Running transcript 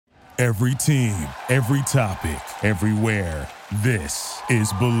Every team, every topic, everywhere. This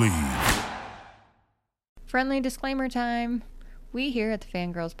is Believe. Friendly disclaimer time. We here at the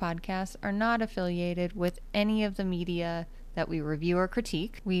Fangirls Podcast are not affiliated with any of the media that we review or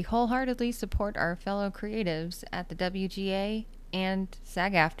critique. We wholeheartedly support our fellow creatives at the WGA and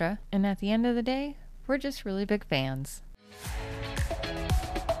SAG-AFTRA. And at the end of the day, we're just really big fans.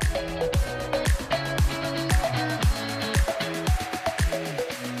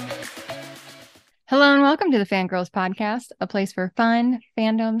 Hello and welcome to the Fangirls Podcast, a place for fun,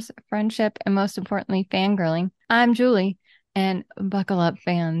 fandoms, friendship, and most importantly, fangirling. I'm Julie, and buckle up,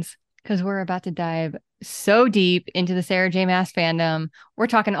 fans, because we're about to dive so deep into the Sarah J. Maas fandom. We're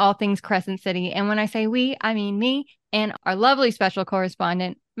talking all things Crescent City, and when I say we, I mean me and our lovely special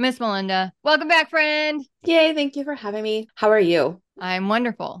correspondent, Miss Melinda. Welcome back, friend! Yay, thank you for having me. How are you? I'm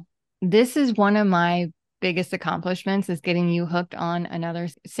wonderful. This is one of my biggest accomplishments, is getting you hooked on another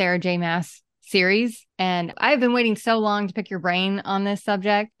Sarah J. Maas series. And I've been waiting so long to pick your brain on this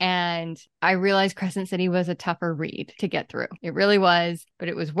subject. And I realized Crescent City was a tougher read to get through. It really was, but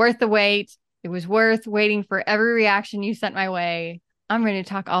it was worth the wait. It was worth waiting for every reaction you sent my way. I'm ready to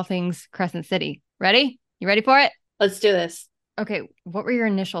talk all things Crescent City. Ready? You ready for it? Let's do this. Okay. What were your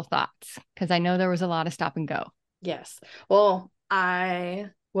initial thoughts? Because I know there was a lot of stop and go. Yes. Well, I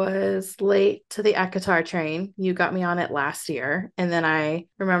was late to the ACOTAR train. You got me on it last year. And then I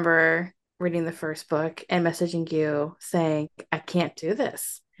remember reading the first book and messaging you saying, I can't do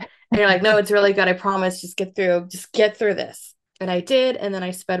this. And you're like, no, it's really good. I promise. Just get through this. And I did. And then I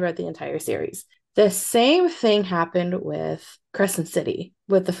sped read the entire series. The same thing happened with Crescent City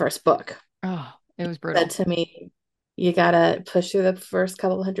with the first book. Oh, it was brutal. Said to me, you gotta push through the first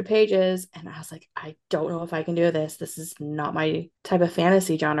couple of 100 pages. And I was like, I don't know if I can do this. This is not my type of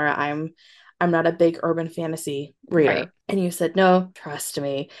fantasy genre. I'm not a big urban fantasy reader. Right. And you said, no, trust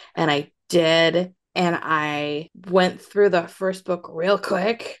me. And I did. And I went through the first book real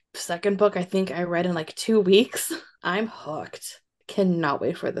quick. Second book, I think I read in like 2 weeks. I'm hooked. Cannot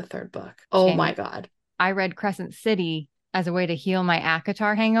wait for the third book. Oh my God. I read Crescent City as a way to heal my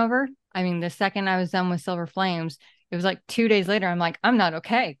ACOTAR hangover. I mean, the second I was done with Silver Flames, it was like 2 days later, I'm like, I'm not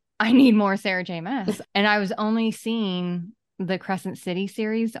okay. I need more Sarah J. Maas. And I was only seeing the Crescent City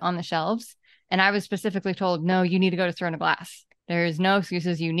series on the shelves. And I was specifically told, no, you need to go to Throne of Glass. There's no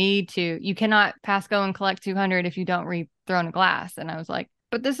excuses. You cannot pass go and collect 200 if you don't read Throne of Glass. And I was like,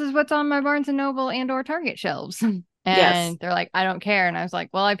 but this is what's on my Barnes & Noble and or Target shelves. And yes. They're like, I don't care. And I was like,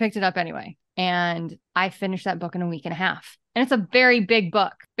 well, I picked it up anyway. And I finished that book in a week and a half. And it's a very big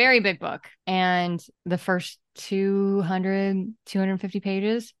book. And the first 250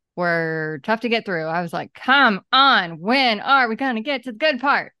 pages were tough to get through. I was like, come on, when are we going to get to the good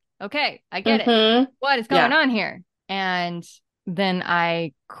part? Okay, I get it. What is going on here? And then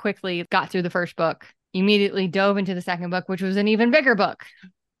I quickly got through the first book, immediately dove into the second book, which was an even bigger book.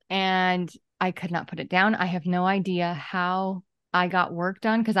 And I could not put it down. I have no idea how I got work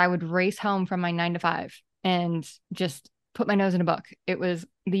done, because I would race home from my 9 to 5 and just put my nose in a book. It was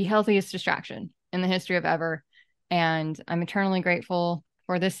the healthiest distraction in the history of ever. And I'm eternally grateful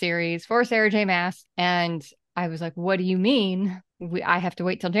for this series, for Sarah J. Maas. And I was like, what do you mean I have to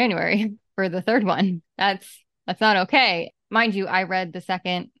wait till January for the third one? That's not okay. Mind you, I read the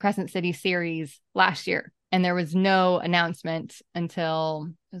second Crescent City series last year, and there was no announcement until,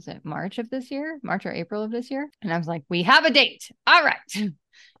 was it March or April of this year? And I was like, we have a date. All right,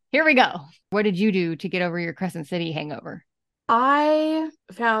 here we go. What did you do to get over your Crescent City hangover? I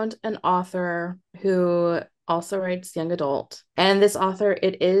found an author who also writes young adult. And this author,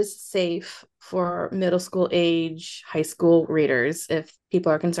 it is safe for middle school age, high school readers, if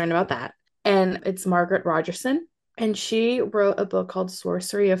people are concerned about that. And it's Margaret Rogerson. And she wrote a book called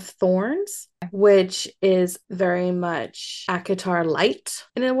Sorcery of Thorns, which is very much ACOTAR light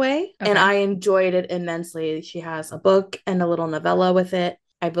in a way. Okay. And I enjoyed it immensely. She has a book and a little novella with it.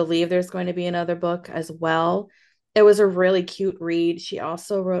 I believe there's going to be another book as well. It was a really cute read. She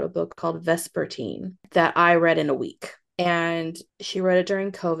also wrote a book called Vespertine that I read in a week. And she wrote it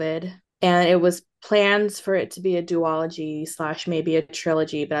during COVID. And it was plans for it to be a duology / maybe a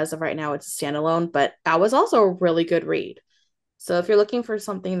trilogy, but as of right now, it's a standalone. But that was also a really good read. So if you're looking for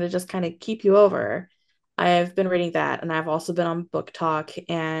something to just kind of keep you over, I've been reading that. And I've also been on Book Talk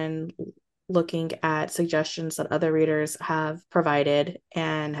and looking at suggestions that other readers have provided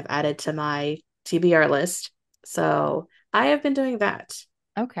and have added to my TBR list. So I have been doing that.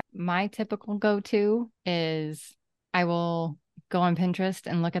 Okay. My typical go-to is I will go on Pinterest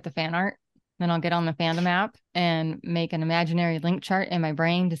and look at the fan art. Then I'll get on the Fandom app and make an imaginary link chart in my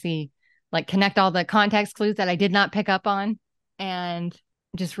brain to see, like, connect all the context clues that I did not pick up on. And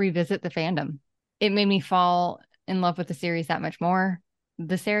just revisit the fandom. It made me fall in love with the series that much more.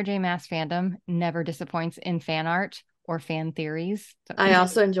 The Sarah J. Maas fandom never disappoints in fan art or fan theories. So I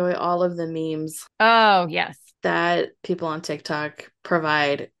also enjoy all of the memes. Oh, yes. That people on TikTok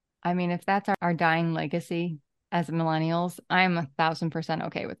provide. I mean, if that's our dying legacy as millennials, I'm 1,000%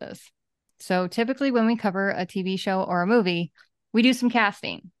 okay with this. So typically when we cover a TV show or a movie, we do some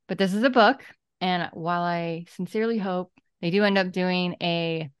casting, but this is a book. And while I sincerely hope they do end up doing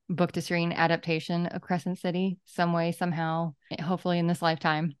a book to screen adaptation of Crescent City some way, somehow, hopefully in this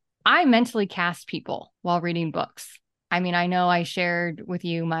lifetime, I mentally cast people while reading books. I mean, I know I shared with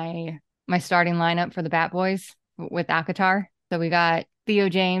you my starting lineup for the Bat Boys with Akatar. So we got Theo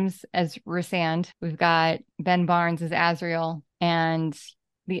James as Rysand. We've got Ben Barnes as Azrael and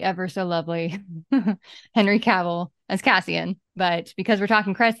the ever so lovely Henry Cavill as Cassian. But because we're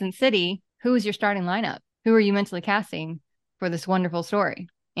talking Crescent City, who is your starting lineup? Who are you mentally casting for this wonderful story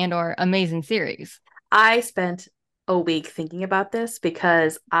and or amazing series? I spent a week thinking about this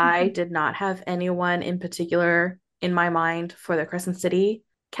because I did not have anyone in particular in my mind for the Crescent City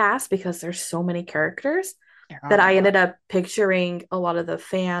cast because there's so many characters that I ended up picturing a lot of the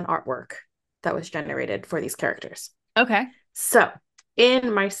fan artwork that was generated for these characters. Okay. So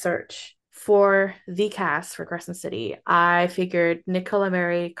in my search for the cast for Crescent City, I figured Nicola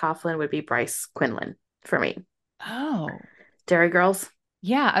Mary Coughlin would be Bryce Quinlan for me. Oh. Dairy Girls.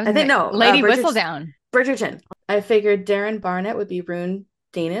 Yeah. I think no. Lady Whistledown. Bridgerton. I figured Darren Barnett would be Rune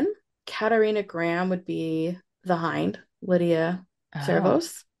Danon. Katarina Graham would be the Hind, Lydia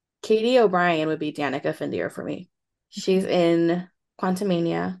Servos. Katie O'Brien would be Danica Findier for me. She's in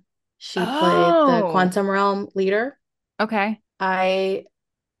Quantumania. She played the Quantum Realm leader. Okay. I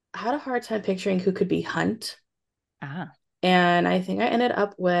had a hard time picturing who could be Hunt. And I think I ended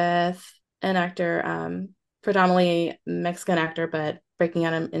up with an actor, predominantly Mexican actor, but breaking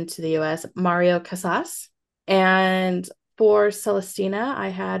out into the US, Mario Casas. And for Celestina, I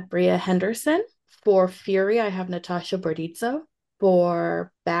had Bria Henderson. For Fury, I have Natasha Bordizzo.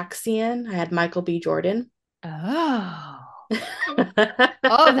 For Baxian, I had Michael B. Jordan. Oh,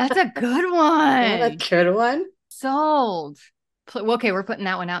 that's a good one. A good one. Sold. Okay, we're putting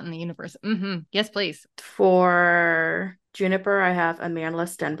that one out in the universe. Yes, please. For Juniper, I have Amanda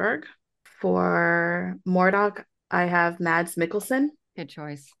Stenberg. For Mordok, I have Mads Mikkelsen. Good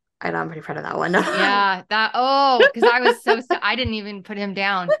choice. I know, I'm pretty proud of that one. Yeah, because I was I didn't even put him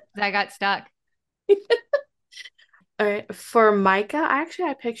down because I got stuck. All right. For Micah,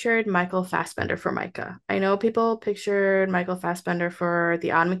 I pictured Michael Fassbender for Micah. I know people pictured Michael Fassbender for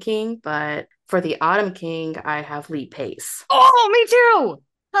the Autumn King, but for the Autumn King, I have Lee Pace. Oh, me too.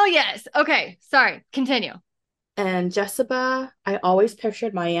 Oh, yes. Okay. Sorry. Continue. And Jessica, I always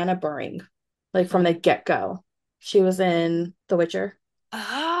pictured Mayanna Buring, like from the get-go. She was in The Witcher.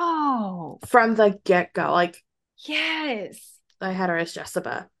 Oh. From the get-go. Like, yes. I had her as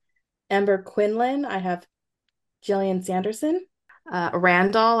Jessica. Amber Quinlan, I have Gillian Sanderson.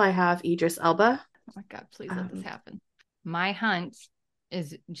 Randall, I have Idris Elba. Oh my God, please let this happen. My hunt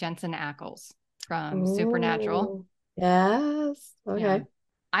is Jensen Ackles from Supernatural. Yes. Okay. Yeah.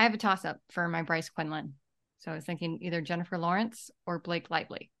 I have a toss-up for my Bryce Quinlan. So I was thinking either Jennifer Lawrence or Blake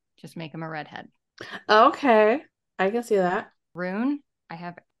Lively. Just make him a redhead. Okay. I can see that. Rune, I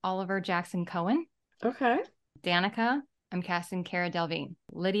have Oliver Jackson Cohen. Okay. Danica, I'm casting Cara Delevingne.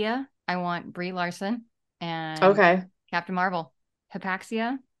 Lydia, I want Brie Larson. And Captain Marvel.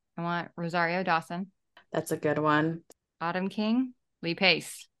 Hypaxia, I want Rosario Dawson. That's a good one. Autumn King, Lee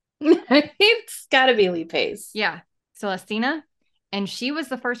Pace. It's got to be Lee Pace. Yeah. Celestina. And she was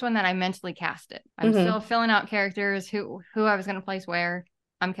the first one that I mentally casted. I'm still filling out characters, who I was going to place where.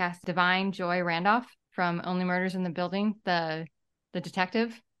 I'm cast Divine Joy Randolph from Only Murders in the Building, the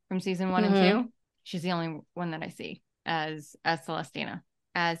detective from season 1 and 2. She's the only one that I see as Celestina.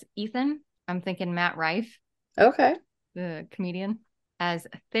 As Ethan, I'm thinking Matt Rife. Okay. The comedian. As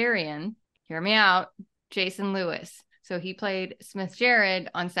Therian, hear me out, Jason Lewis. So he played Smith Jared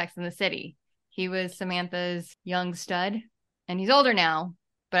on Sex and the City. He was Samantha's young stud, and he's older now,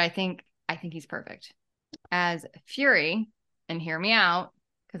 but I think he's perfect. As Fury, and hear me out,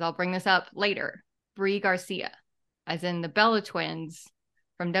 because I'll bring this up later, Brie Garcia, as in the Bella twins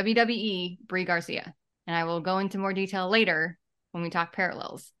from WWE, Brie Garcia. And I will go into more detail later when we talk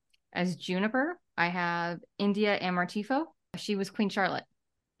parallels. As Juniper, I have India Amartifo. She was Queen Charlotte,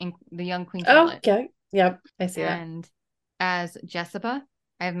 the young Queen Charlotte. Okay. Yep. I see that. And as Jessica,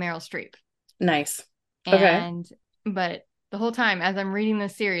 I have Meryl Streep. Nice. But the whole time as I'm reading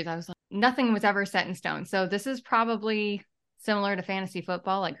this series, I was like, nothing was ever set in stone. So this is probably similar to fantasy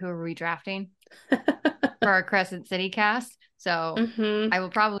football. Like, who are we drafting for our Crescent City cast? So I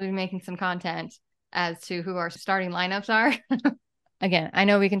will probably be making some content as to who our starting lineups are. Again, I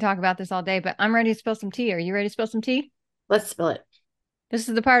know we can talk about this all day, but I'm ready to spill some tea. Are you ready to spill some tea? Let's spill it. This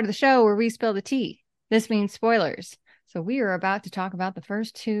is the part of the show where we spill the tea. This means spoilers. So we are about to talk about the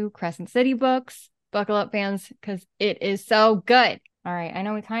first 2 Crescent City books. Buckle up, fans, because it is so good. All right, I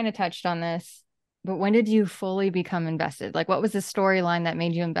know we kind of touched on this, but when did you fully become invested? Like, what was the storyline that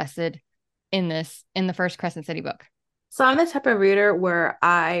made you invested in the first Crescent City book? So I'm the type of reader where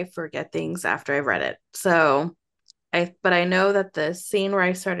I forget things after I've read it. But I know that the scene where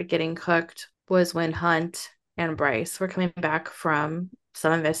I started getting hooked was when Hunt and Bryce were coming back from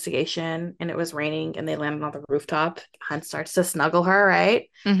some investigation and it was raining and they landed on the rooftop. Hunt starts to snuggle her, right?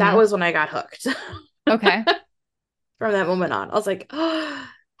 Mm-hmm. That was when I got hooked. Okay. From that moment on, I was like, oh,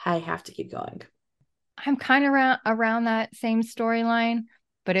 I have to keep going. I'm kind of around that same storyline,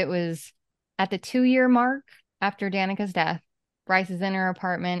 but it was at the 2-year mark after Danica's death. Bryce is in her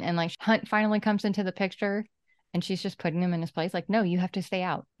apartment and like Hunt finally comes into the picture and she's just putting him in his place. Like, no, you have to stay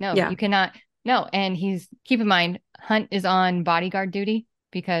out. No, you cannot. No. And keep in mind, Hunt is on bodyguard duty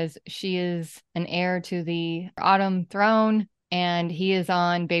because she is an heir to the Autumn throne and he is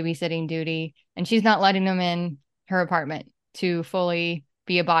on babysitting duty and she's not letting him in her apartment to fully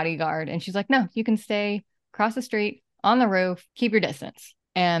be a bodyguard. And she's like, no, you can stay across the street on the roof, keep your distance.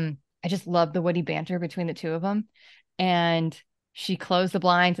 And I just love the witty banter between the two of them. And she closed the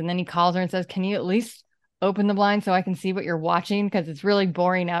blinds and then he calls her and says, can you at least open the blinds so I can see what you're watching? Because it's really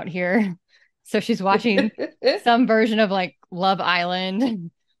boring out here. So she's watching some version of like Love Island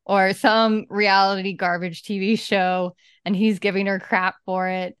or some reality garbage TV show. And he's giving her crap for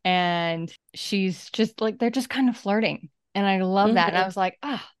it. And she's just like, they're just kind of flirting. And I love that. And I was like,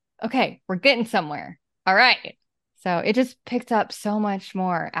 okay, we're getting somewhere. All right. So it just picked up so much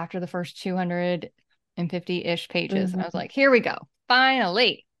more after the first 250-ish pages. And I was like, here we go.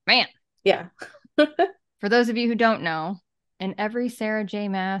 Finally, man. Yeah. For those of you who don't know, in every Sarah J.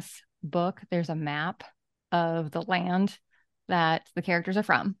 Maas book, there's a map of the land that the characters are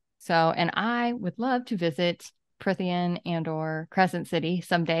from. So, and I would love to visit Prithian and or Crescent City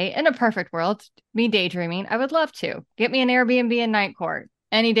someday in a perfect world. Me daydreaming, I would love to. Get me an Airbnb in Night Court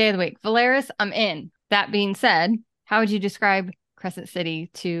any day of the week. Valeris, I'm in. That being said, how would you describe Crescent City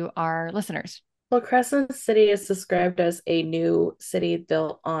to our listeners? Well, Crescent City is described as a new city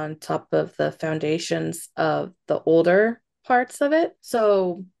built on top of the foundations of the older parts of it.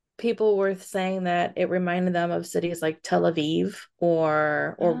 So people were saying that it reminded them of cities like Tel Aviv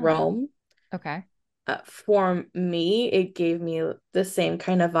or Rome. Okay. For me, it gave me the same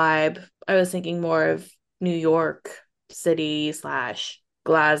kind of vibe. I was thinking more of New York City /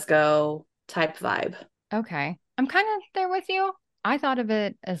 Glasgow type vibe. Okay. I'm kind of there with you. I thought of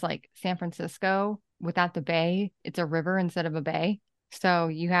it as like San Francisco without the bay. It's a river instead of a bay. So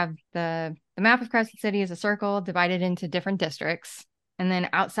you have the map of Crescent City is a circle divided into different districts. And then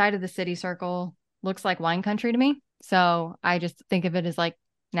outside of the city circle looks like wine country to me. So I just think of it as like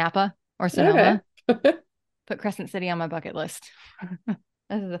Napa or Sonoma. Okay. Put Crescent City on my bucket list.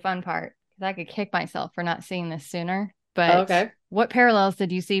 This is the fun part because I could kick myself for not seeing this sooner. But What parallels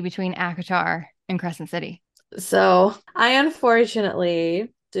did you see between ACOTAR and Crescent City? So I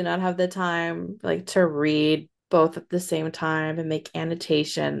unfortunately do not have the time to read both at the same time and make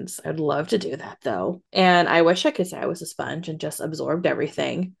annotations. I'd love to do that though. And I wish I could say I was a sponge and just absorbed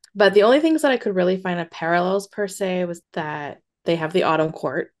everything. But the only things that I could really find of parallels per se was that they have the Autumn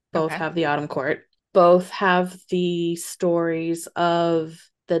Court. Both have the Autumn Court. Both have the stories of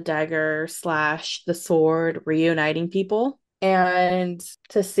the dagger / the sword reuniting people. And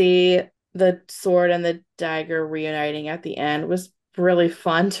to see the sword and the dagger reuniting at the end was really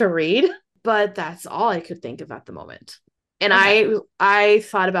fun to read. But that's all I could think of at the moment. And I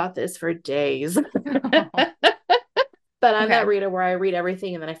thought about this for days. But I'm that reader where I read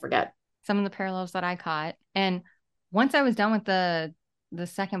everything and then I forget. Some of the parallels that I caught. And once I was done with the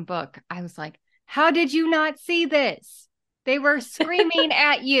second book, I was like, how did you not see this? They were screaming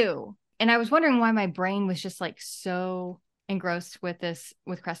at you. And I was wondering why my brain was just like so engrossed with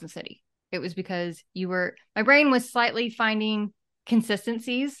Crescent City. It was because my brain was slightly finding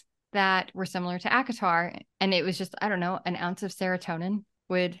consistencies that were similar to ACOTAR. And it was just, I don't know, an ounce of serotonin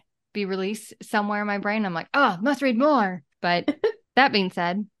would be released somewhere in my brain. I'm like, oh, must read more. But that being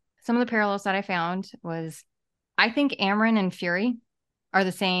said, some of the parallels that I found was, I think Amren and Fury are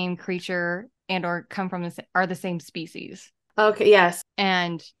the same creature and or come from are the same species. Okay, yes.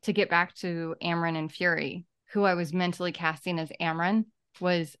 And to get back to Amren and Fury, who I was mentally casting as Amren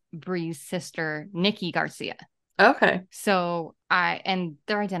was Bree's sister, Nikki Garcia. Okay. So and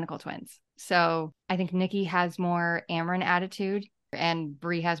they're identical twins. So I think Nikki has more Amryn attitude and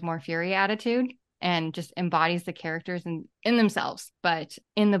Bree has more Fury attitude and just embodies the characters in themselves. But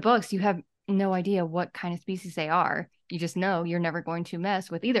in the books, you have no idea what kind of species they are. You just know you're never going to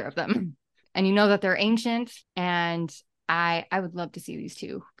mess with either of them. And you know that they're ancient. And I would love to see these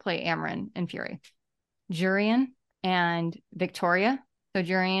two play Amryn and Fury. Jurian and Victoria. So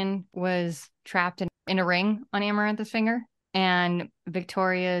Jurian was trapped in a ring on Amarantha's finger. And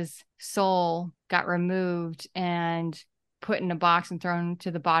Victoria's soul got removed and put in a box and thrown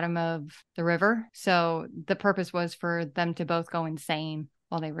to the bottom of the river. So the purpose was for them to both go insane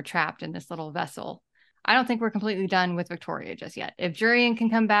while they were trapped in this little vessel. I don't think we're completely done with Victoria just yet. If Jurian can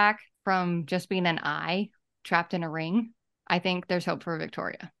come back from just being an eye trapped in a ring, I think there's hope for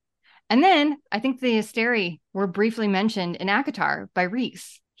Victoria. And then I think the Asteri were briefly mentioned in ACOTAR by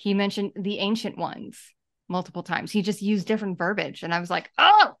Reese. He mentioned the Ancient Ones multiple times. He just used different verbiage. And I was like,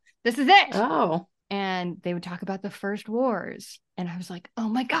 oh, this is it. Oh. And they would talk about the first wars. And I was like, oh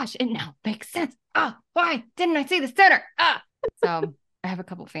my gosh, it now makes sense. Ah, why didn't I see the center? So I have a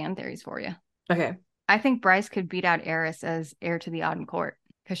couple fan theories for you. Okay. I think Bryce could beat out Eris as heir to the Autumn Court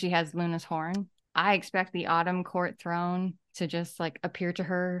because she has Luna's horn. I expect the Autumn Court throne to just like appear to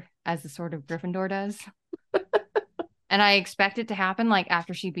her as the sword of Gryffindor does. And I expect it to happen like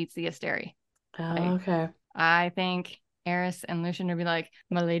after she beats the Asteri. Oh, okay. I think Eris and Lucian would be like,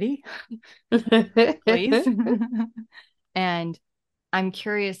 my lady, please. And I'm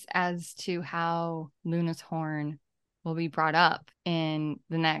curious as to how Luna's horn will be brought up in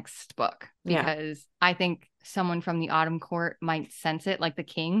the next book, because I think someone from the Autumn Court might sense it, like the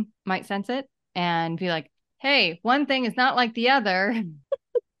king might sense it and be like, hey, one thing is not like the other.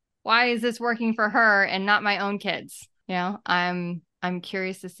 Why is this working for her and not my own kids? You know, I'm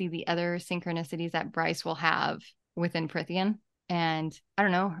curious to see the other synchronicities that Bryce will have within Prythian. And I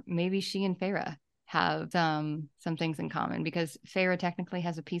don't know, maybe she and Feyre have some things in common, because Feyre technically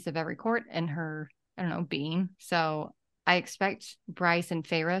has a piece of every court in her, I don't know, being. So I expect Bryce and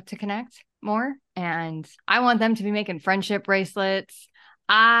Feyre to connect more. And I want them to be making friendship bracelets.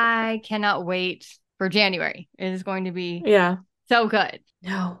 I cannot wait for January. It is going to be so good.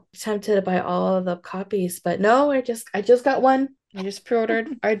 No, I'm tempted to buy all of the copies, but no, I just got one. I just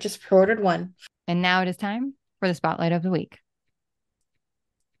pre-ordered one. And now it is time for the Spotlight of the Week.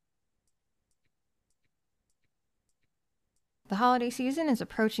 The holiday season is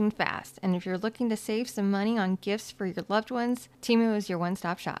approaching fast, and if you're looking to save some money on gifts for your loved ones, Temu is your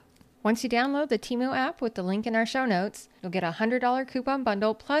one-stop shop. Once you download the Temu app with the link in our show notes, you'll get a $100 coupon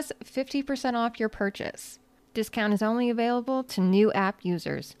bundle plus 50% off your purchase. Discount is only available to new app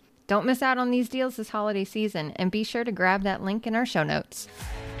users. Don't miss out on these deals this holiday season, and be sure to grab that link in our show notes.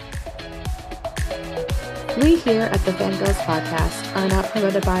 We here at the Fangirls Podcast are not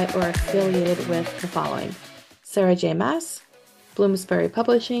promoted by or affiliated with the following: Sarah J. Maas, Bloomsbury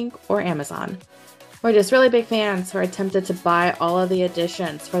Publishing, or Amazon. We're just really big fans who are tempted to buy all of the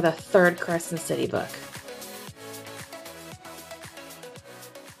editions for the third Crescent City book.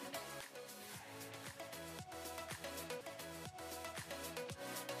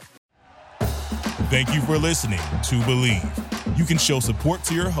 Thank you for listening to Believe. You can show support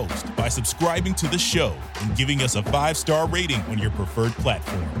to your host by subscribing to the show and giving us a 5-star rating on your preferred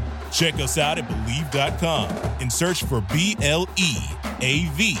platform. Check us out at Believe.com and search for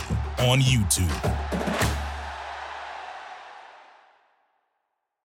BLEAV on YouTube.